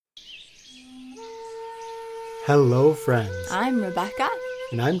Hello, friends. I'm Rebecca.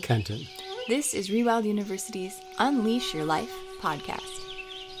 And I'm Kenton. This is Rewild University's Unleash Your Life podcast.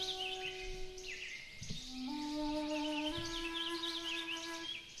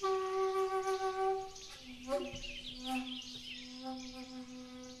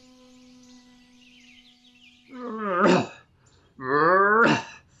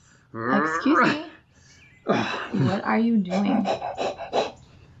 Excuse me. What are you doing?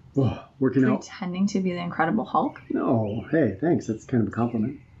 Working out. Pretending to be the Incredible Hulk? No, hey, thanks. That's kind of a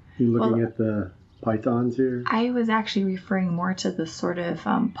compliment. You looking at the pythons here? I was actually referring more to the sort of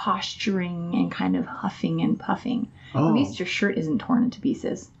posturing and kind of huffing and puffing. Oh. At least your shirt isn't torn into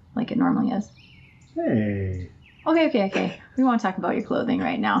pieces like it normally is. Hey. Okay. We won't talk about your clothing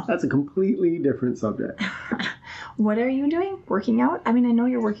right now. That's a completely different subject. What are you doing? Working out? I mean, I know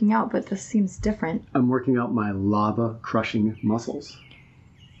you're working out, but this seems different. I'm working out my lava crushing muscles.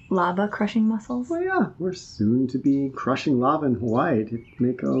 Lava crushing muscles? Well, yeah, we're soon to be crushing lava in Hawaii to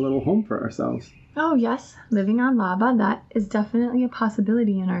make a little home for ourselves. Oh, yes. Living on lava, that is definitely a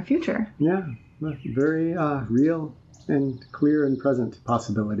possibility in our future. Yeah, a very real and clear and present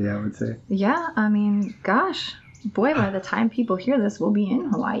possibility, I would say. Yeah, I mean, gosh. Boy, by the time people hear this, we'll be in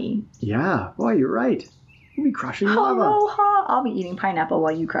Hawaii. Yeah, boy, you're right. We'll be crushing lava. Aloha! I'll be eating pineapple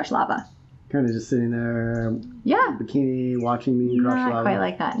while you crush lava. Kind of just sitting there, Yeah. bikini, watching me crush lava. Not quite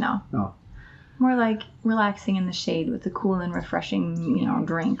like that, no. Oh. More like relaxing in the shade with a cool and refreshing,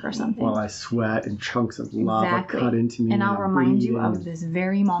 drink or something. While I sweat and chunks of lava cut into me. And I'll remind you breathing. of this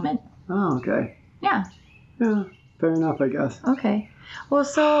very moment. Oh, okay. Yeah. Yeah, fair enough, I guess. Okay. Well,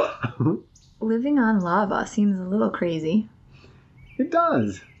 so living on lava seems a little crazy. It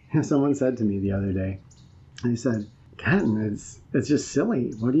does. Someone said to me the other day, they said, Kenton, it's just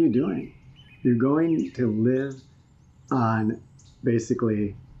silly. What are you doing? You're going to live on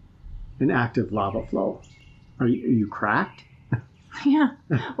basically an active lava flow. Are you cracked? Yeah.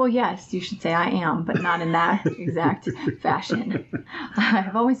 Well, yes, you should say I am, but not in that exact fashion.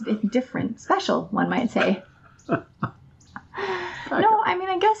 I've always been different, special, one might say. No, I mean,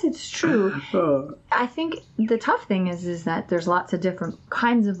 I guess it's true. I think the tough thing is that there's lots of different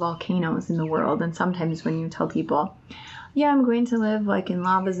kinds of volcanoes in the world, and sometimes when you tell people, yeah, I'm going to live like in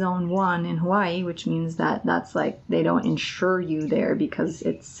lava zone 1 in Hawaii, which means that's like they don't insure you there because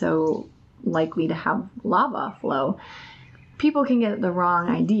it's so likely to have lava flow. People can get the wrong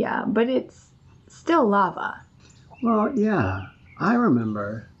idea, but it's still lava. Well, yeah. I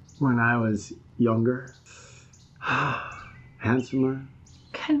remember when I was younger, handsomer.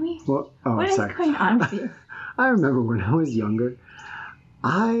 Can we? What is going on with you? I remember when I was younger,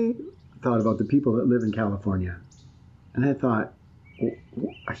 I thought about the people that live in California. And I thought,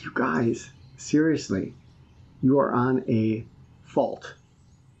 are you guys, seriously, you are on a fault.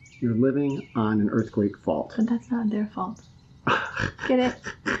 You're living on an earthquake fault. But that's not their fault. Get it?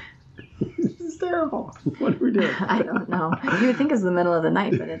 This is terrible. What are we doing? I don't know. You would think it's the middle of the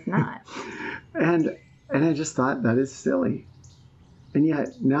night, but it's not. And I just thought that is silly. And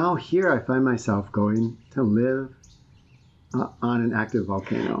yet now here I find myself going to live on an active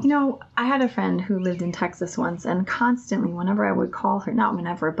volcano. I had a friend who lived in Texas once, and constantly, whenever I would call her, not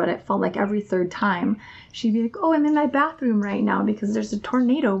whenever, but it felt like every third time, she'd be like, oh, I'm in my bathroom right now because there's a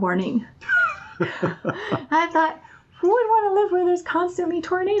tornado warning. I thought, who would want to live where there's constantly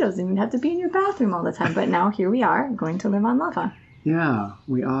tornadoes and you'd have to be in your bathroom all the time? But now here we are, going to live on lava. Yeah,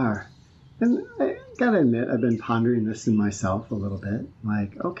 we are. And I gotta admit, I've been pondering this in myself a little bit.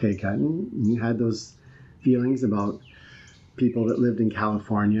 Like, okay, Kenton, you had those feelings about people that lived in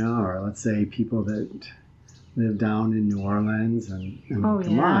California, or let's say people that live down in New Orleans, and come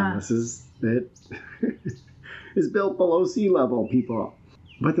on, this is it. It's built below sea level, people.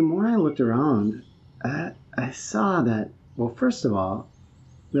 But the more I looked around, I saw that, well, first of all,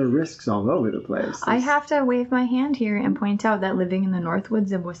 there are risks all over the place. I have to wave my hand here and point out that living in the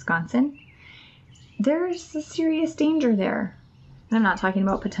Northwoods of Wisconsin, there's a serious danger there. And I'm not talking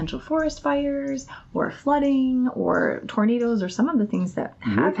about potential forest fires or flooding or tornadoes or some of the things that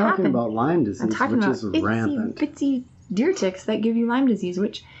have happened. You're talking about Lyme disease, which is rampant. Bitsy deer ticks that give you Lyme disease,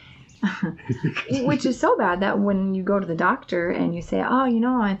 which is so bad that when you go to the doctor and you say, oh,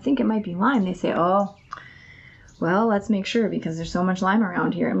 I think it might be Lyme, they say, oh, well, let's make sure because there's so much Lyme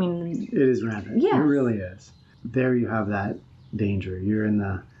around here. I mean, it is rampant. Yeah. It really is. There you have that danger. You're in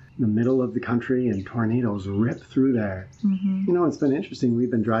the middle of the country and tornadoes rip through there. Mm-hmm. It's been interesting. We've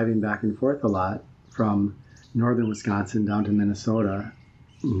been driving back and forth a lot from northern Wisconsin down to Minnesota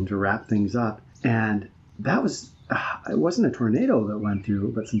to wrap things up. And that was, it wasn't a tornado that went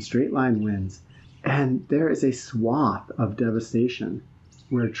through, but some straight line winds. And there is a swath of devastation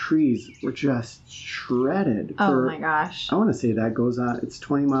where trees were just shredded. Oh my gosh. I want to say that goes on, it's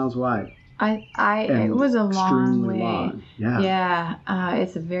 20 miles wide. It was a long way. Long. Yeah.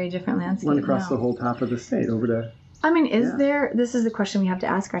 It's a very different landscape. Went across the whole top of the state over to... I mean, this is the question we have to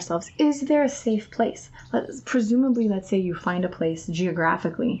ask ourselves, is there a safe place? Presumably, let's say you find a place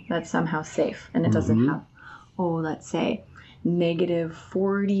geographically that's somehow safe and it doesn't have, let's say, negative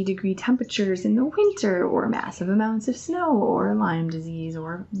 40-degree temperatures in the winter or massive amounts of snow or Lyme disease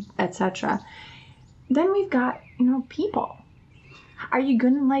or etc. Then we've got, people. Are you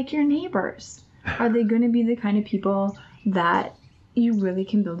going to like your neighbors? Are they going to be the kind of people that you really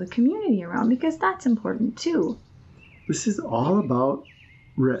can build a community around? Because that's important too. This is all about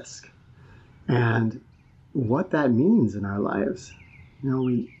risk and what that means in our lives.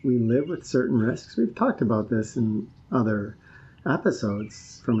 We live with certain risks. We've talked about this in other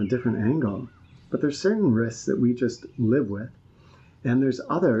episodes from a different angle, but there's certain risks that we just live with, and there's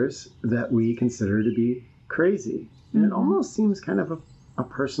others that we consider to be crazy. And it almost seems kind of a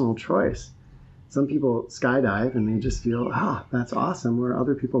personal choice. Some people skydive and they just feel, that's awesome, where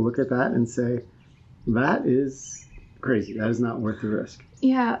other people look at that and say, that is crazy. That is not worth the risk.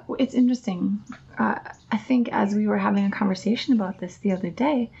 Yeah, it's interesting. I think as we were having a conversation about this the other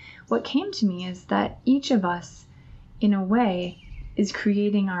day, what came to me is that each of us, in a way, is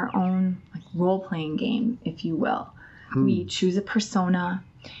creating our own role-playing game, if you will. We choose a persona,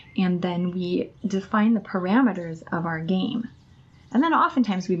 and then we define the parameters of our game. And then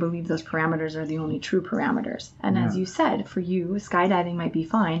oftentimes we believe those parameters are the only true parameters. And as you said, for you, skydiving might be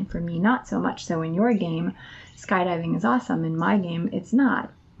fine. For me, not so much. So in your game, skydiving is awesome. In my game, it's not.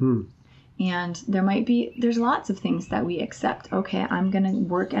 And there's lots of things that we accept. Okay, I'm going to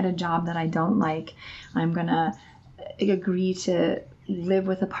work at a job that I don't like. I'm going to agree to live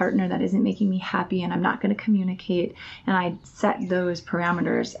with a partner that isn't making me happy, and I'm not going to communicate. And I set those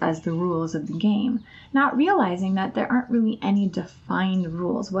parameters as the rules of the game, not realizing that there aren't really any defined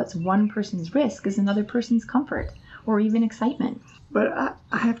rules. What's one person's risk is another person's comfort or even excitement. But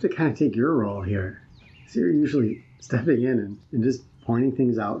I have to kind of take your role here. So you're usually stepping in and just pointing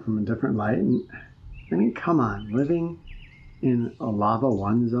things out from a different light. And I mean, come on, living in a lava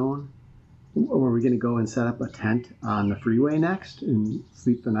one zone, or are we going to go and set up a tent on the freeway next and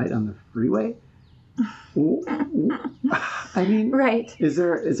sleep the night on the freeway? I mean, right. Is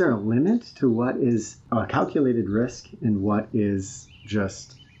there a limit to what is a calculated risk and what is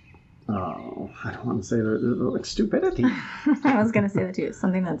just, I don't want to say like stupidity. I was going to say that too.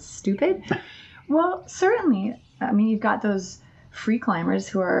 Something that's stupid. Well, certainly. I mean, you've got those free climbers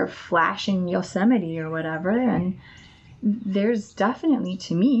who are flashing Yosemite or whatever, and there's definitely,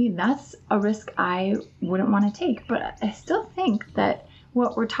 to me, that's a risk I wouldn't want to take. But I still think that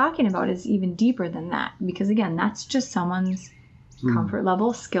what we're talking about is even deeper than that, because again, that's just someone's comfort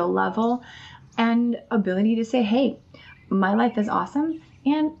level, skill level, and ability to say, hey, my life is awesome,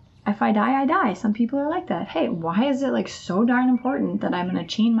 and if I die, I die. Some people are like that. Hey, why is it so darn important that I'm going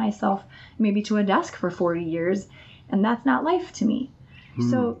to chain myself maybe to a desk for 40 years, and that's not life to me?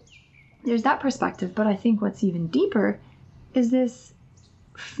 So there's that perspective, but I think what's even deeper is this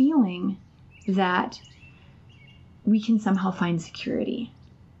feeling that we can somehow find security,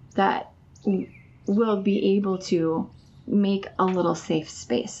 that we'll be able to make a little safe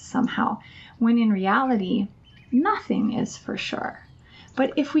space somehow, when in reality, nothing is for sure.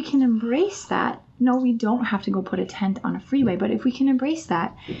 But if we can embrace that, no, we don't have to go put a tent on a freeway, but if we can embrace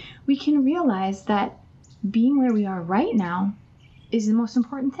that, we can realize that being where we are right now is the most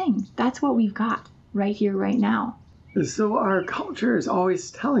important thing. That's what we've got right here, right now. So our culture is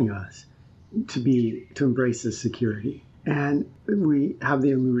always telling us to embrace this security. And we have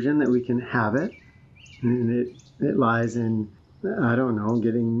the illusion that we can have it. And it lies in, I don't know,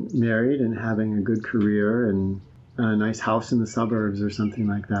 getting married and having a good career and a nice house in the suburbs or something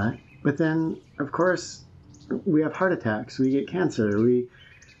like that. But then, of course, we have heart attacks, we get cancer, we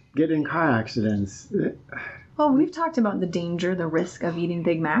get in car accidents. Well, we've talked about the danger, the risk of eating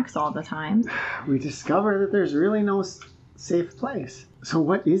Big Macs all the time. We discover that there's really no safe place. So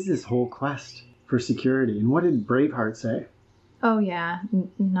what is this whole quest for security? And what did Braveheart say? Oh, yeah.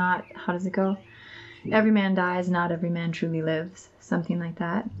 Not, how does it go? Every man dies, not every man truly lives. Something like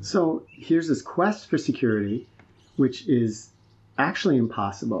that. So here's this quest for security, which is actually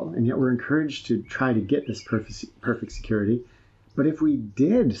impossible. And yet we're encouraged to try to get this perfect security. But if we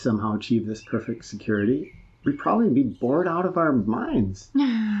did somehow achieve this perfect security, we'd probably be bored out of our minds.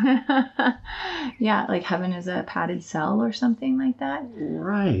 Yeah, like heaven is a padded cell or something like that.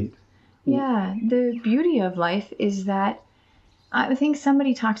 Right. Yeah, the beauty of life is that, I think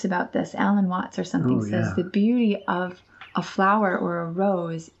somebody talks about this, Alan Watts or something says the beauty of a flower or a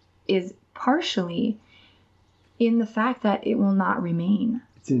rose is partially in the fact that it will not remain.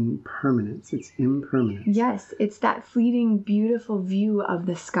 It's impermanence. It's impermanence. Yes, it's that fleeting, beautiful view of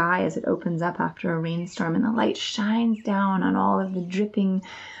the sky as it opens up after a rainstorm and the light shines down on all of the dripping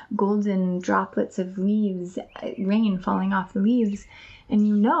golden droplets of leaves, rain falling off the leaves. And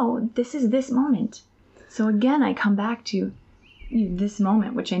you know, this is this moment. So again, I come back to this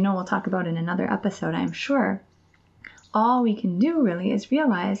moment, which I know we'll talk about in another episode, I'm sure. All we can do really is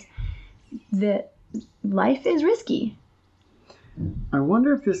realize that life is risky. I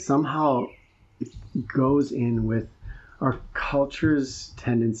wonder if this somehow goes in with our culture's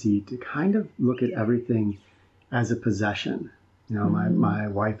tendency to kind of look at everything as a possession. You know, my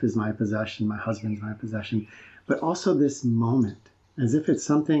wife is my possession, my husband's my possession, but also this moment as if it's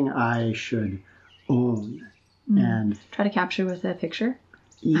something I should own. And try to capture with a picture.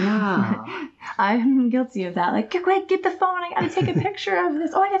 Yeah. I'm guilty of that. Like, quick, get the phone. I gotta take a picture of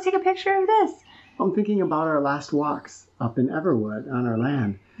this. Oh, I gotta take a picture of this. I'm thinking about our last walks up in Everwood on our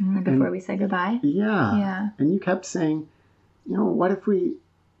land. Before we said goodbye? Yeah. And you kept saying, you know, what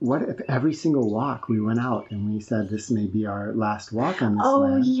if every single walk we went out and we said this may be our last walk on this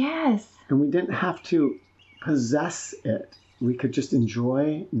land? Oh, yes. And we didn't have to possess it. We could just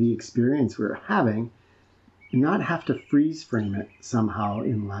enjoy the experience we were having and not have to freeze frame it somehow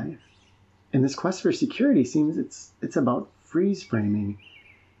in life. And this quest for security seems it's about freeze framing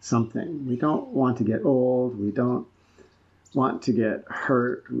something. We don't want to get old. We don't want to get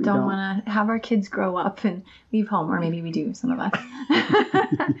hurt. We don't want to have our kids grow up and leave home, or maybe we do, some of us.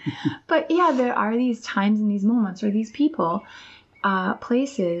 But yeah, there are these times and these moments or these people,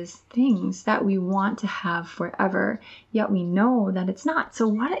 places, things that we want to have forever, yet we know that it's not. So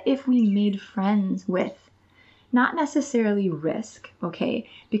what if we made friends with, not necessarily risk, okay?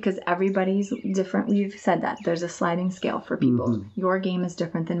 Because everybody's different. We've said that. There's a sliding scale for people. Mm-hmm. Your game is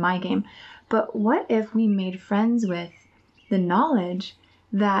different than my game. But what if we made friends with the knowledge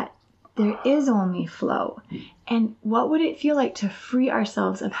that there is only flow? And what would it feel like to free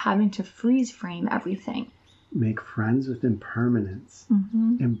ourselves of having to freeze frame everything? Make friends with impermanence.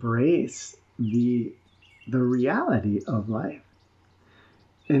 Mm-hmm. Embrace the reality of life.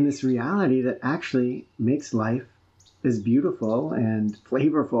 And this reality that actually makes life as beautiful and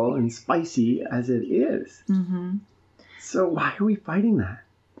flavorful and spicy as it is. Mm-hmm. So why are we fighting that?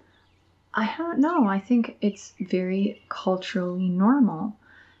 I don't know. I think it's very culturally normal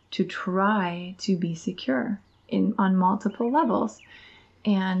to try to be secure on multiple levels.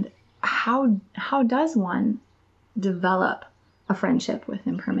 And how does one develop a friendship with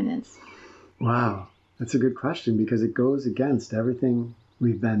impermanence? Wow, that's a good question, because it goes against everything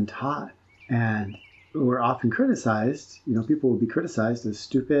we've been taught. And we're often criticized. You know, people will be criticized as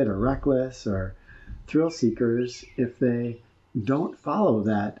stupid or reckless or thrill seekers if they don't follow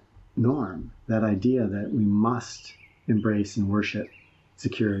that norm, that idea that we must embrace and worship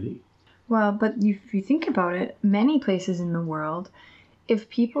security. Well, but if you think about it, many places in the world, if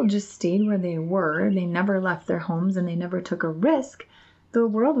people just stayed where they were, they never left their homes and they never took a risk, the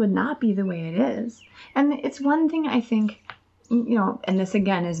world would not be the way it is. And it's one thing I think, you know, and this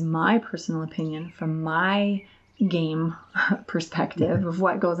again is my personal opinion from my game perspective of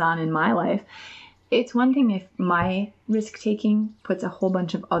what goes on in my life. It's one thing if my risk-taking puts a whole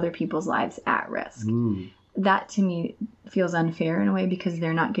bunch of other people's lives at risk. That to me feels unfair in a way because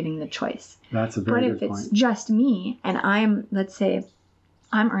they're not getting the choice. That's a very good point. But if it's just me and let's say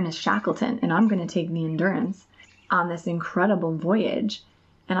I'm Ernest Shackleton and I'm going to take the Endurance on this incredible voyage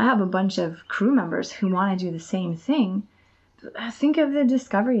and I have a bunch of crew members who want to do the same thing, think of the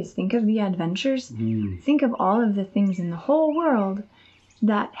discoveries, think of the adventures, think of all of the things in the whole world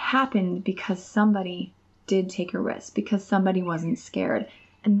that happened because somebody did take a risk, because somebody wasn't scared.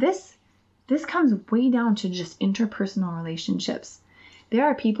 And this comes way down to just interpersonal relationships. There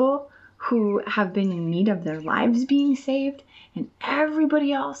are people who have been in need of their lives being saved, and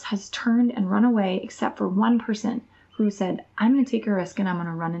everybody else has turned and run away except for one person who said, I'm going to take a risk and I'm going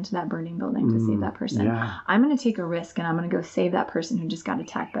to run into that burning building to save that person. Yeah. I'm going to take a risk and I'm going to go save that person who just got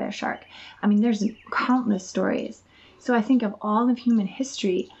attacked by a shark. I mean, there's countless stories. So I think of all of human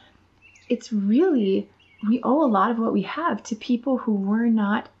history, it's really, we owe a lot of what we have to people who were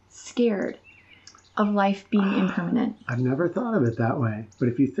not scared of life being impermanent. I've never thought of it that way. But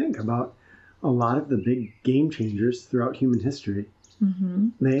if you think about a lot of the big game changers throughout human history,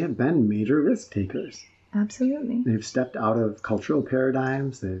 they have been major risk takers. Absolutely. They've stepped out of cultural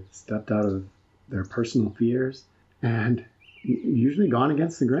paradigms. They've stepped out of their personal fears and usually gone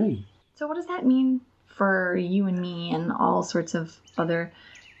against the grain. So what does that mean for you and me and all sorts of other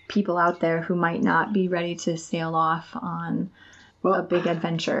people out there who might not be ready to sail off on a big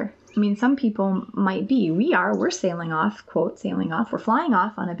adventure. I mean, some people might be. We're sailing off, quote, sailing off. We're flying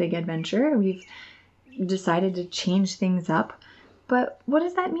off on a big adventure. We've decided to change things up. But what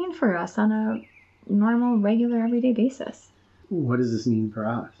does that mean for us on a normal, regular, everyday basis? What does this mean for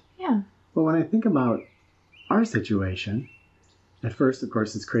us? Yeah. Well, when I think about our situation, at first, of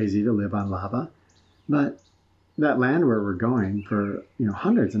course, it's crazy to live on lava, but that land where we're going for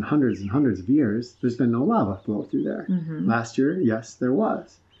hundreds and hundreds and hundreds of years, there's been no lava flow through there. Mm-hmm. Last year, yes, there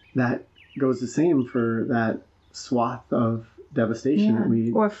was. That goes the same for that swath of devastation that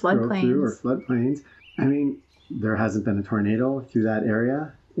we or floodplains. Through, or floodplains. I mean, there hasn't been a tornado through that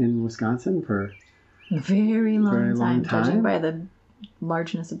area in Wisconsin for a very long time, judging by the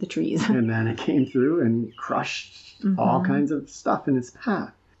largeness of the trees. And then it came through and crushed all kinds of stuff in its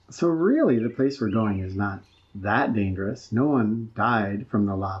path. So really, the place we're going is not that dangerous. No one died from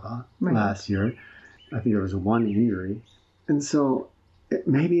the lava last year. I think there was one injury. And so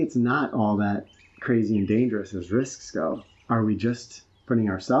maybe it's not all that crazy and dangerous as risks go. Are we just putting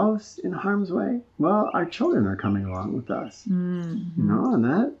ourselves in harm's way? Well, our children are coming along with us. Mm-hmm.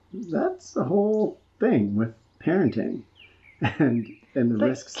 And that's the whole thing with parenting and the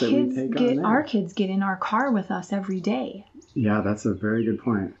risks that we take on there. Our kids get in our car with us every day. Yeah, that's a very good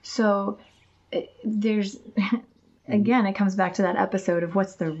point. So there's, again, it comes back to that episode of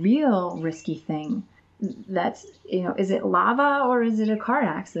what's the real risky thing. That's, is it lava or is it a car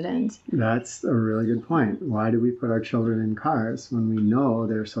accident? That's a really good point. Why do we put our children in cars when we know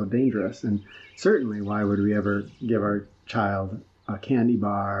they're so dangerous? And certainly, why would we ever give our child a candy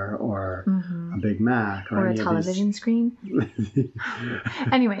bar or a Big Mac or a television screen?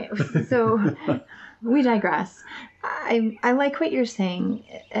 Anyway, so we digress. I like what you're saying.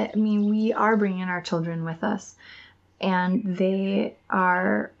 I mean, we are bringing our children with us, and they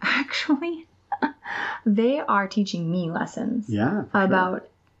are actually... they are teaching me lessons about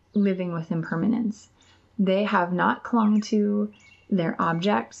living with impermanence. They have not clung to their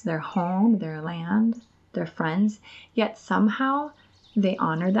objects, their home, their land, their friends, yet somehow they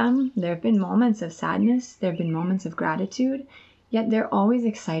honor them. There have been moments of sadness. There have been moments of gratitude, yet they're always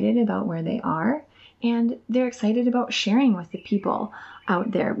excited about where they are. And they're excited about sharing with the people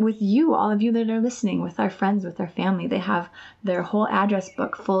out there, with you, all of you that are listening, with our friends, with our family. They have their whole address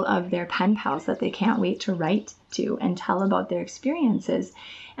book full of their pen pals that they can't wait to write to and tell about their experiences.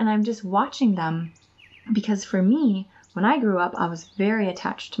 And I'm just watching them because for me, when I grew up, I was very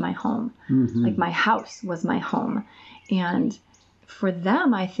attached to my home. Mm-hmm. Like my house was my home. And for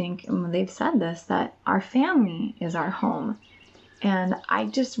them, I think, and they've said this, that our family is our home. And I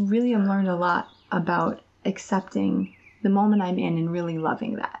just really have learned a lot about accepting the moment I'm in and really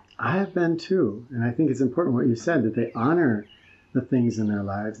loving that. I have been too. And I think it's important what you said, that they honor the things in their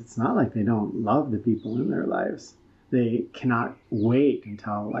lives. It's not like they don't love the people in their lives. They cannot wait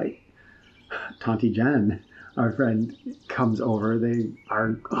until, like, Tanti Jen, our friend, comes over. They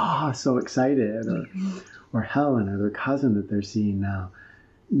are so excited. Or Helen, or their cousin that they're seeing now.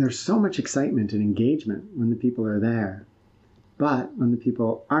 And there's so much excitement and engagement when the people are there. But when the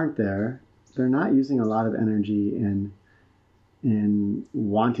people aren't there, they're not using a lot of energy in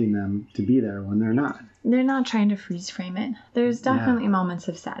wanting them to be there when they're not. They're not trying to freeze frame it. There's definitely moments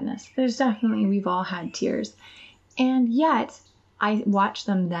of sadness. We've all had tears. And yet, I watch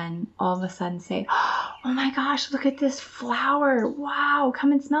them then all of a sudden say, oh my gosh, look at this flower. Wow,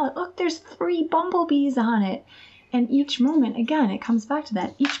 come and smell it. Look, there's 3 bumblebees on it. And each moment, again, it comes back to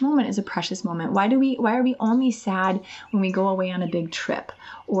that. Each moment is a precious moment. Why are we only sad when we go away on a big trip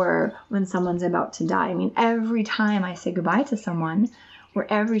or when someone's about to die? I mean, every time I say goodbye to someone, or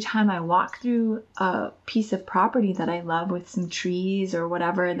every time I walk through a piece of property that I love with some trees or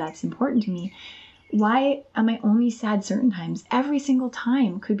whatever that's important to me, why am I only sad certain times? Every single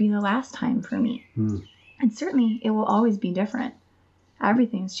time could be the last time for me. And certainly it will always be different.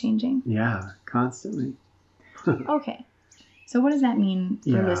 Everything's changing. Yeah, constantly. Okay, so what does that mean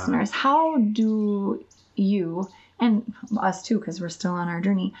for listeners? How do you, and us too, because we're still on our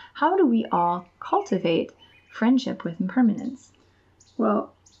journey, how do we all cultivate friendship with impermanence?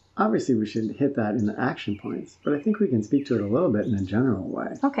 Well, obviously we should hit that in the action points, but I think we can speak to it a little bit in a general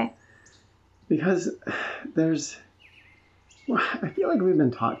way. Okay. Because I feel like we've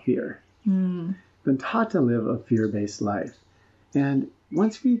been taught fear. Been taught to live a fear-based life. And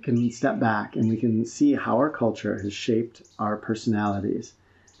once we can step back and we can see how our culture has shaped our personalities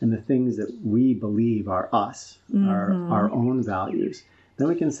and the things that we believe are us, our own values, then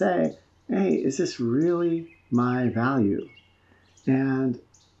we can say, hey, is this really my value? And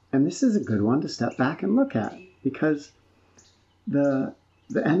this is a good one to step back and look at, because the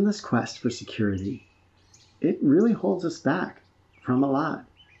the endless quest for security, it really holds us back from a lot.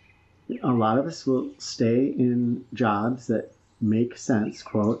 A lot of us will stay in jobs that make sense,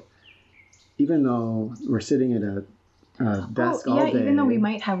 quote, even though we're sitting at a desk all day. Even though we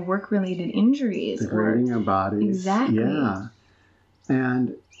might have work-related injuries. Degrading our bodies. Exactly. Yeah.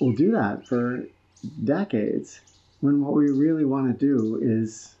 And we'll do that for decades when what we really want to do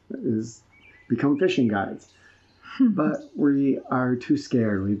is become fishing guides. But we are too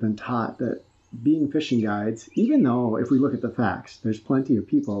scared. We've been taught that being fishing guides, even though if we look at the facts, there's plenty of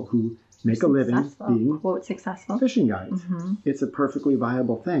people who make a living being quote successful fishing guides. Mm-hmm. It's a perfectly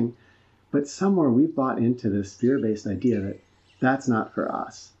viable thing. But somewhere we've bought into this fear-based idea that that's not for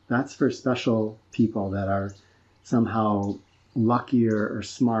us. That's for special people that are somehow luckier or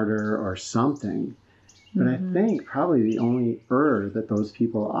smarter or something. But I think probably the only that those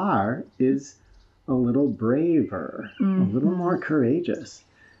people are is a little braver, a little more courageous.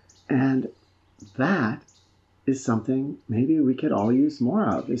 And that is something maybe we could all use more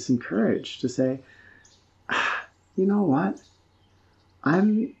of, is some courage to say, you know what?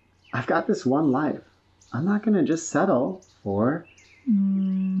 I've got this one life. I'm not going to just settle for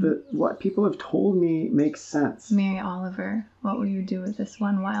what people have told me makes sense. Mary Oliver, what will you do with this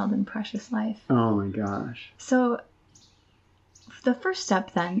one wild and precious life? Oh my gosh. So the first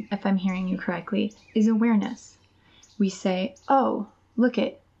step then, if I'm hearing you correctly, is awareness. We say, oh, look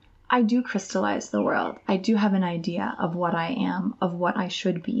I do crystallize the world. I do have an idea of what I am, of what I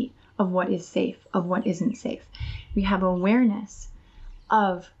should be, of what is safe, of what isn't safe. We have awareness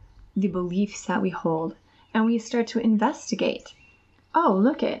of the beliefs that we hold, and we start to investigate. Oh,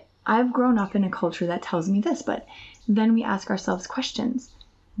 look I've grown up in a culture that tells me this, but then we ask ourselves questions.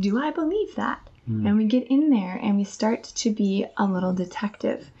 Do I believe that? And we get in there and we start to be a little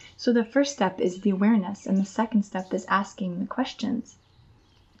detective. So the first step is the awareness, and the second step is asking the questions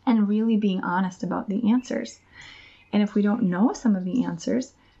and really being honest about the answers. And if we don't know some of the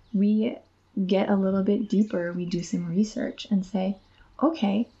answers, we get a little bit deeper. We do some research and say,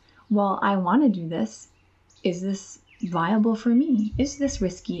 okay, well, I want to do this. Is this viable for me? Is this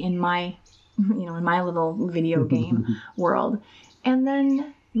risky in my little video game world? And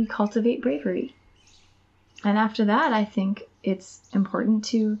then we cultivate bravery. And after that, I think it's important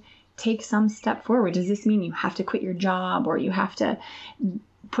to take some step forward. Does this mean you have to quit your job or you have to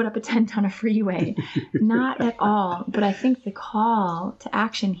put up a tent on a freeway? Not at all. But I think the call to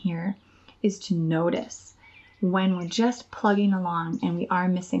action here is to notice when we're just plugging along and we are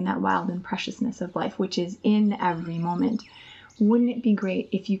missing that wild and preciousness of life, which is in every moment. Wouldn't it be great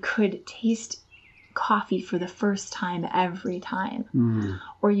if you could taste coffee for the first time every time?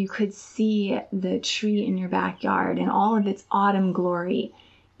 Or you could see the tree in your backyard in all of its autumn glory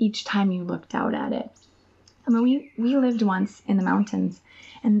each time you looked out at it. I mean, we lived once in the mountains,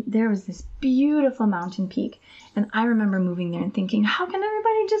 and there was this beautiful mountain peak. And I remember moving there and thinking, how can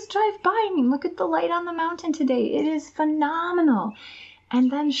everybody just drive by? I mean, look at the light on the mountain today. It is phenomenal.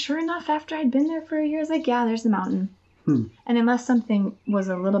 And then sure enough, after I'd been there for a year, I was like, yeah, there's the mountain. And unless something was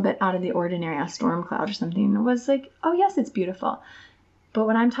a little bit out of the ordinary, a storm cloud or something, it was like, oh yes, it's beautiful. But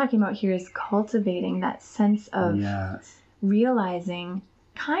what I'm talking about here is cultivating that sense of realizing,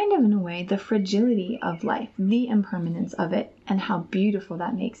 kind of in a way, the fragility of life, the impermanence of it, and how beautiful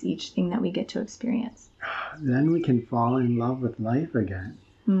that makes each thing that we get to experience. Then we can fall in love with life again,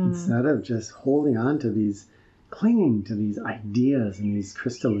 instead of just holding on to these, clinging to these ideas and these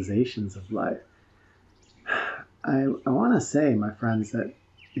crystallizations of life. I want to say, my friends, that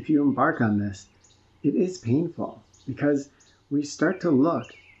if you embark on this, it is painful, because we start to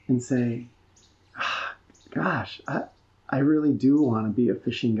look and say, gosh, I really do want to be a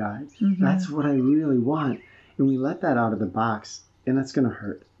fishing guide. That's what I really want. And we let that out of the box, and that's going to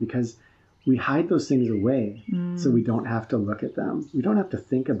hurt, because we hide those things away so we don't have to look at them. We don't have to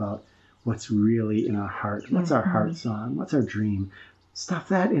think about what's really in our heart. What's our heart song? What's our dream? Stuff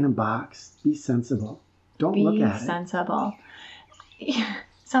that in a box. Be sensible. Don't look at it. Be sensible.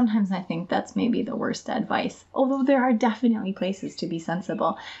 Sometimes I think that's maybe the worst advice. Although there are definitely places to be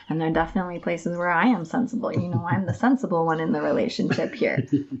sensible, and there are definitely places where I am sensible. You know, I'm the sensible one in the relationship here.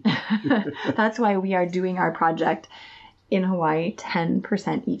 That's why we are doing our project in Hawaii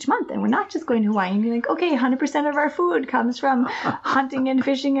 10% each month. And we're not just going to Hawaii and be like, okay, 100% of our food comes from hunting and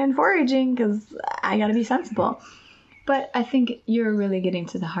fishing and foraging, because I got to be sensible. But I think you're really getting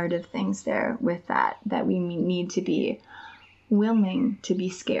to the heart of things there with that we need to be willing to be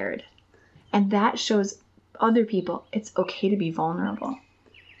scared. And that shows other people it's okay to be vulnerable.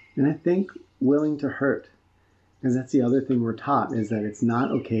 And I think willing to hurt, because that's the other thing we're taught, is that it's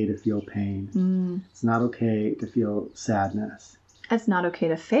not okay to feel pain. It's not okay to feel sadness. It's not okay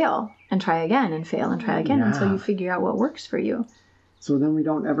to fail and try again and fail and try again until you figure out what works for you. So then we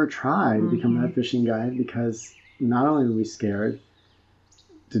don't ever try to become that fishing guide, because not only are we scared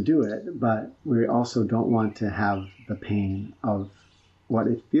to do it, but we also don't want to have the pain of what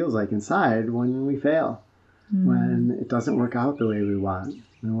it feels like inside when we fail, when it doesn't work out the way we want.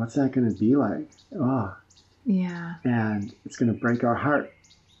 And what's that going to be like? Oh, yeah. And it's going to break our heart.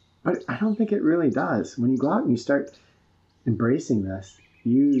 But I don't think it really does. When you go out and you start embracing this,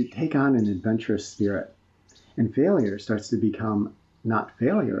 you take on an adventurous spirit. And failure starts to become not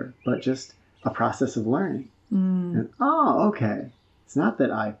failure, but just a process of learning. And, okay. It's not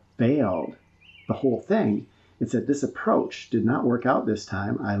that I failed the whole thing. It's that this approach did not work out this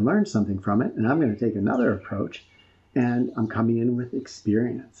time. I learned something from it, and I'm going to take another approach, and I'm coming in with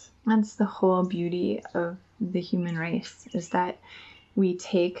experience. That's the whole beauty of the human race, is that we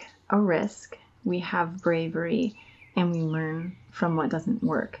take a risk, we have bravery, and we learn from what doesn't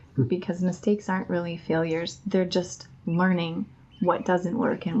work. Because mistakes aren't really failures. They're just learning what doesn't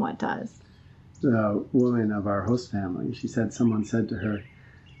work and what does. The woman of our host family, she said someone said to her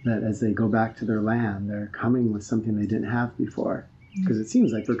that as they go back to their land, they're coming with something they didn't have before. Because it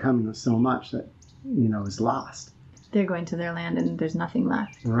seems like they're coming with so much that, is lost. They're going to their land and there's nothing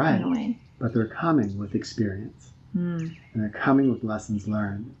left. Right. In a way. But they're coming with experience. And they're coming with lessons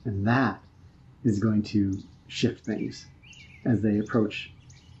learned. And that is going to shift things as they approach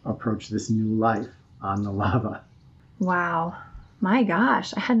this new life on the lava. Wow. My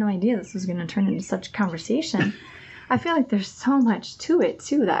gosh, I had no idea this was going to turn into such a conversation. I feel like there's so much to it,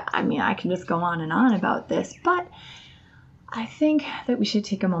 too, that, I can just go on and on about this. But I think that we should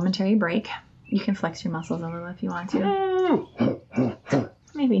take a momentary break. You can flex your muscles a little if you want to.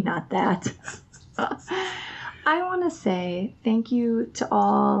 Maybe not that. I want to say thank you to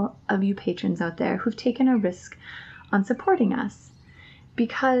all of you patrons out there who've taken a risk on supporting us.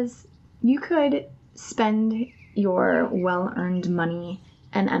 Because you could spend your well-earned money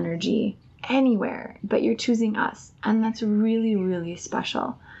and energy anywhere, but you're choosing us, and that's really, really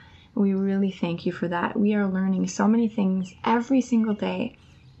special. We really thank you for that. We are learning so many things every single day,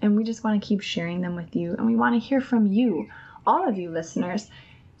 and we just want to keep sharing them with you, and we want to hear from you, all of you listeners,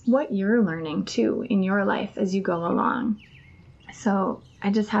 what you're learning too in your life as you go along. So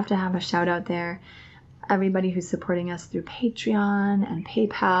I just have to have a shout out there. Everybody who's supporting us through Patreon and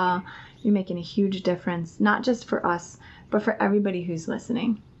PayPal, you're making a huge difference, not just for us, but for everybody who's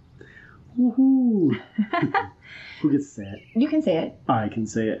listening. Woohoo! Who gets to say it? You can say it. I can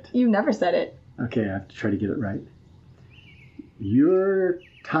say it. You've never said it. Okay, I have to try to get it right. Your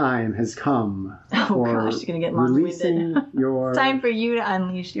time has come for gosh, you're going to get long-winded. Releasing your... Time for you to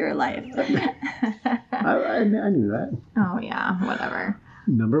unleash your life. I knew that. Oh, yeah, whatever.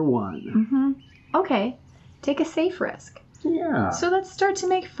 Number 1. Okay, take a safe risk. Yeah. So let's start to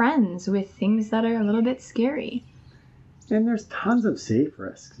make friends with things that are a little bit scary. And there's tons of safe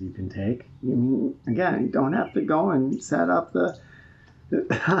risks you can take. Again, you don't have to go and set up on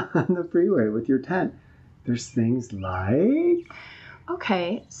the freeway with your tent. There's things like...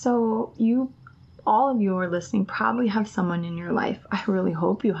 Okay, so all of you who are listening probably have someone in your life. I really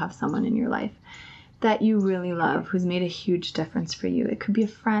hope you have someone in your life that you really love, who's made a huge difference for you. It could be a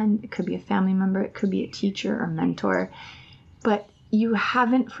friend, it could be a family member, it could be a teacher or mentor, but you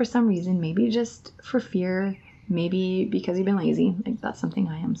haven't for some reason, maybe just for fear, maybe because you've been lazy, like that's something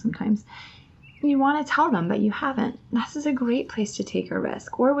I am sometimes. You want to tell them, but you haven't. This is a great place to take a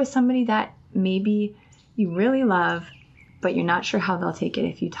risk. Or with somebody that maybe you really love, but you're not sure how they'll take it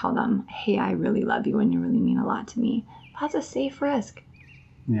if you tell them, hey, I really love you and you really mean a lot to me. That's a safe risk.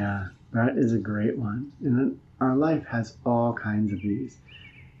 Yeah. That is a great one. And our life has all kinds of these.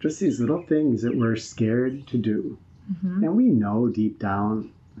 Just these little things that we're scared to do. And we know deep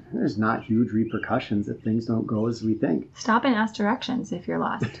down there's not huge repercussions if things don't go as we think. Stop and ask directions if you're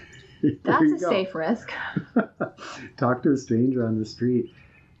lost. That's a safe risk. Talk to a stranger on the street.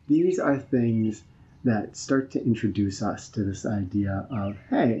 These are things that start to introduce us to this idea of,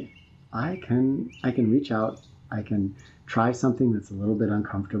 hey, I can reach out. I can try something that's a little bit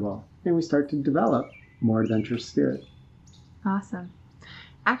uncomfortable. And we start to develop more adventurous spirit. Awesome.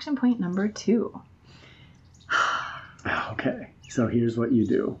 Action point number 2. Okay, so here's what you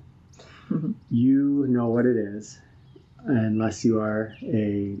do. You know what it is. Unless you are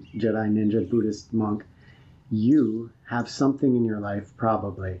a Jedi Ninja Buddhist monk, you have something in your life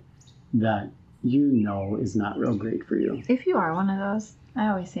probably that you know is not real great for you. If you are one of those, I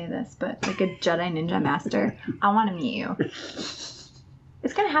always say this, but like a Jedi Ninja Master, I want to meet you.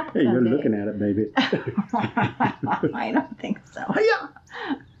 It's going to happen someday. Hey, you're looking at it, baby. I don't think so.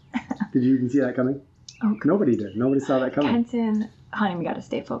 Yeah. Did you even see that coming? Oh, Nobody did. Nobody saw that coming. Kenton, honey, we got to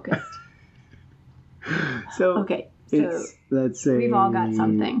stay focused. So okay, so let's say we've all got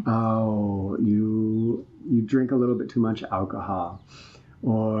something. Oh, you drink a little bit too much alcohol,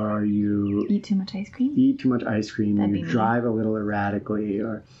 or you eat too much ice cream. You drive a little erratically,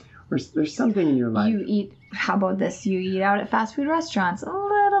 or there's something in your life. You eat. How about this? You eat out at fast food restaurants a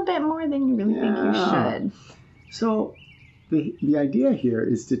little bit more than you really think you should. So the idea here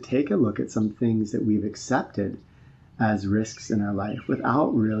is to take a look at some things that we've accepted as risks in our life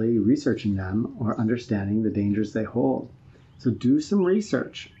without really researching them or understanding the dangers they hold. So do some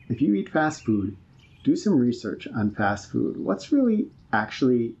research. If you eat fast food, do some research on fast food. What's really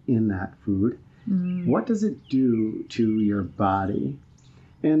actually in that food? What does it do to your body?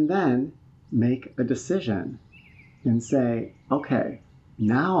 And then make a decision and say, okay,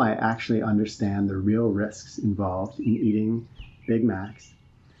 now I actually understand the real risks involved in eating Big Macs,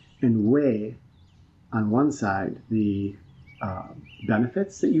 and weigh on one side the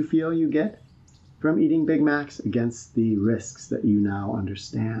benefits that you feel you get from eating Big Macs against the risks that you now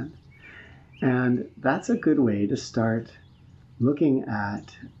understand. And that's a good way to start looking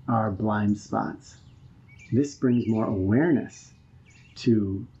at our blind spots. This brings more awareness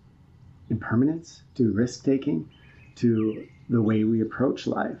to impermanence, to risk-taking, to the way we approach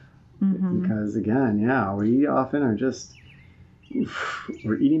life. Because again, we often are just,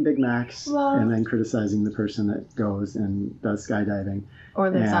 we're eating Big Macs and then criticizing the person that goes and does skydiving. Or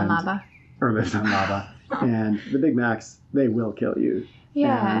lives on lava. And the Big Macs, they will kill you.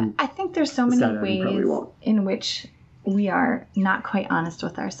 Yeah, I think there's so many ways in which we are not quite honest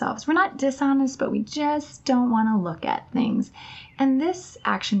with ourselves. We're not dishonest, but we just don't want to look at things. And this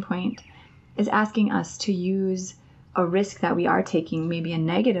action point is asking us to use a risk that we are taking, maybe a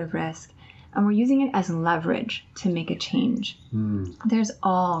negative risk, and we're using it as leverage to make a change. There's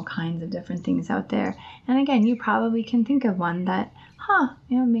all kinds of different things out there. And again, you probably can think of one that,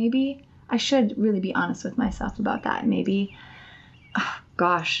 maybe I should really be honest with myself about that. Maybe,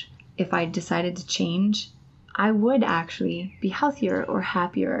 if I decided to change, I would actually be healthier or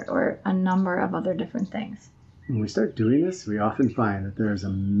happier or a number of other different things. When we start doing this, we often find that there's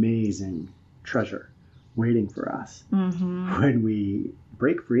amazing treasure waiting for us. When we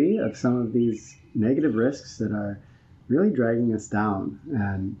break free of some of these negative risks that are really dragging us down.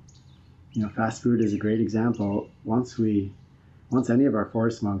 And, fast food is a great example. Once any of our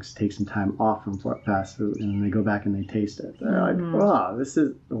forest monks take some time off from fast food and then they go back and they taste it, they're like,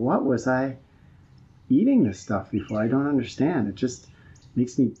 what was I eating this stuff before? I don't understand. It just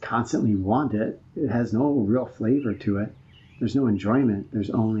makes me constantly want it. It has no real flavor to it. There's no enjoyment.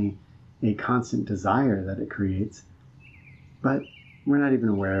 There's only a constant desire that it creates. But we're not even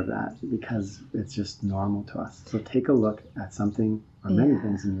aware of that because it's just normal to us. So take a look at something or many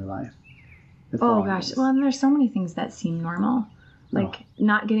things in your life. Well, and there's so many things that seem normal. Like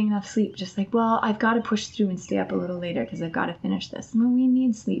not getting enough sleep. Just like, I've got to push through and stay up a little later because I've got to finish this. We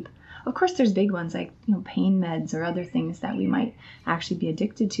need sleep. Of course, there's big ones like, pain meds or other things that we might actually be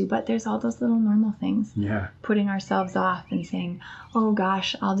addicted to. But there's all those little normal things. Yeah. Putting ourselves off and saying, I'll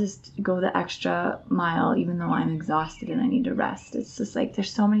just go the extra mile even though I'm exhausted and I need to rest. It's just like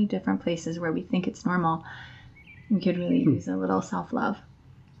there's so many different places where we think it's normal. We could really use a little self-love.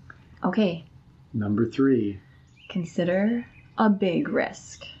 Okay. Number 3. Consider a big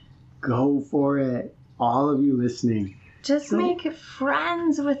risk. Go for it. All of you listening. Just make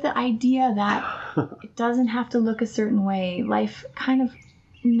friends with the idea that it doesn't have to look a certain way. Life kind of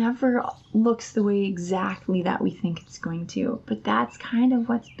never looks the way exactly that we think it's going to. But that's kind of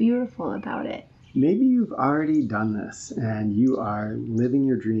what's beautiful about it. Maybe you've already done this and you are living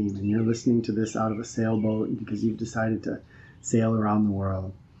your dream and you're listening to this out of a sailboat because you've decided to sail around the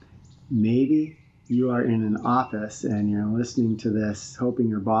world. Maybe you are in an office and you're listening to this hoping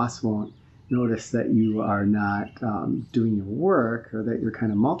your boss won't notice that you are not doing your work or that you're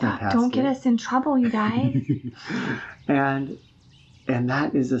kind of multitasking. Don't get us in trouble, you guys. and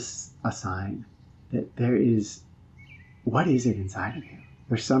that is a sign that there is, what is it inside of you?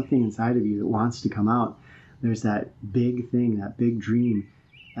 There's something inside of you that wants to come out. There's that big thing, that big dream,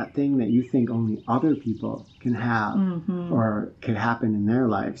 that thing that you think only other people can have or could happen in their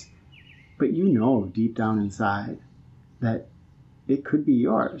lives. But deep down inside that it could be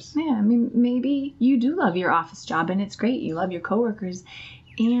yours. Yeah, maybe you do love your office job and it's great. You love your coworkers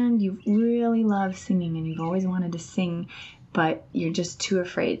and you really love singing and you've always wanted to sing, but you're just too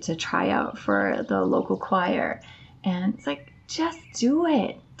afraid to try out for the local choir. And it's like, just do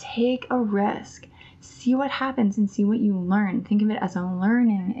it. Take a risk. See what happens and see what you learn. Think of it as a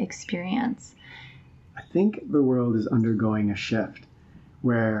learning experience. I think the world is undergoing a shift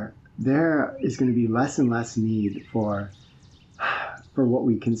where there is going to be less and less need for what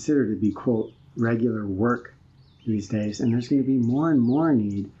we consider to be, quote, regular work these days. And there's going to be more and more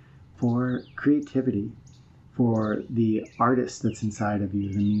need for creativity, for the artist that's inside of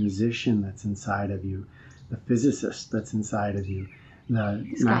you, the musician that's inside of you, the physicist that's inside of you, the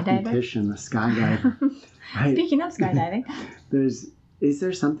mathematician, the skydiver. Right? Speaking of skydiving. Is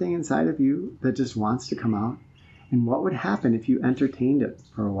there something inside of you that just wants to come out? And what would happen if you entertained it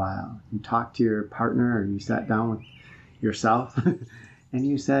for a while? You talked to your partner, or you sat down with yourself and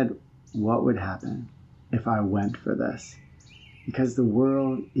you said, what would happen if I went for this? Because the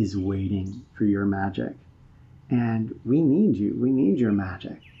world is waiting for your magic. And we need you. We need your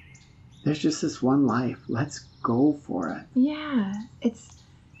magic. There's just this one life. Let's go for it. Yeah. It's,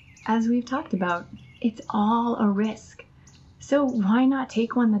 as we've talked about, it's all a risk. So why not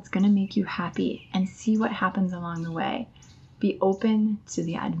take one that's going to make you happy and see what happens along the way? Be open to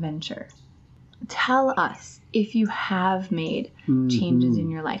the adventure. Tell us if you have made changes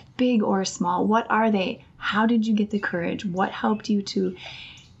in your life, big or small. What are they? How did you get the courage? What helped you to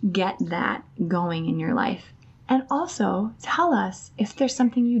get that going in your life? And also tell us if there's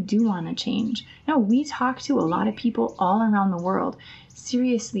something you do want to change. Now, we talk to a lot of people all around the world.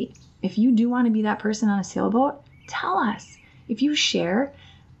 Seriously, if you do want to be that person on a sailboat, tell us. If you share,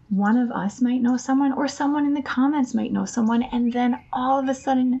 one of us might know someone, or someone in the comments might know someone, and then all of a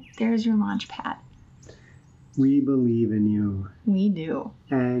sudden, there's your launch pad. We believe in you. We do.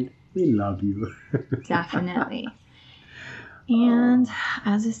 And we love you. Definitely. And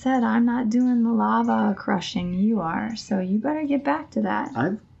as I said, I'm not doing the lava crushing. You are. So you better get back to that.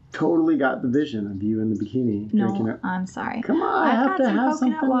 I've totally got the vision of you in the bikini drinking it. No, I'm sorry. Come on, I have to have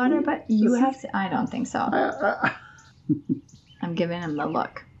some coconut water, but you have to. I don't think so. I'm giving him the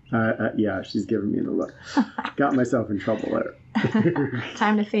look. Yeah, she's giving me the look. Got myself in trouble there.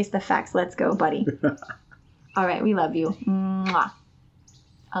 Time to face the facts. Let's go, buddy. All right, we love you. Mwah.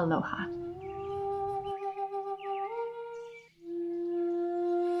 Aloha.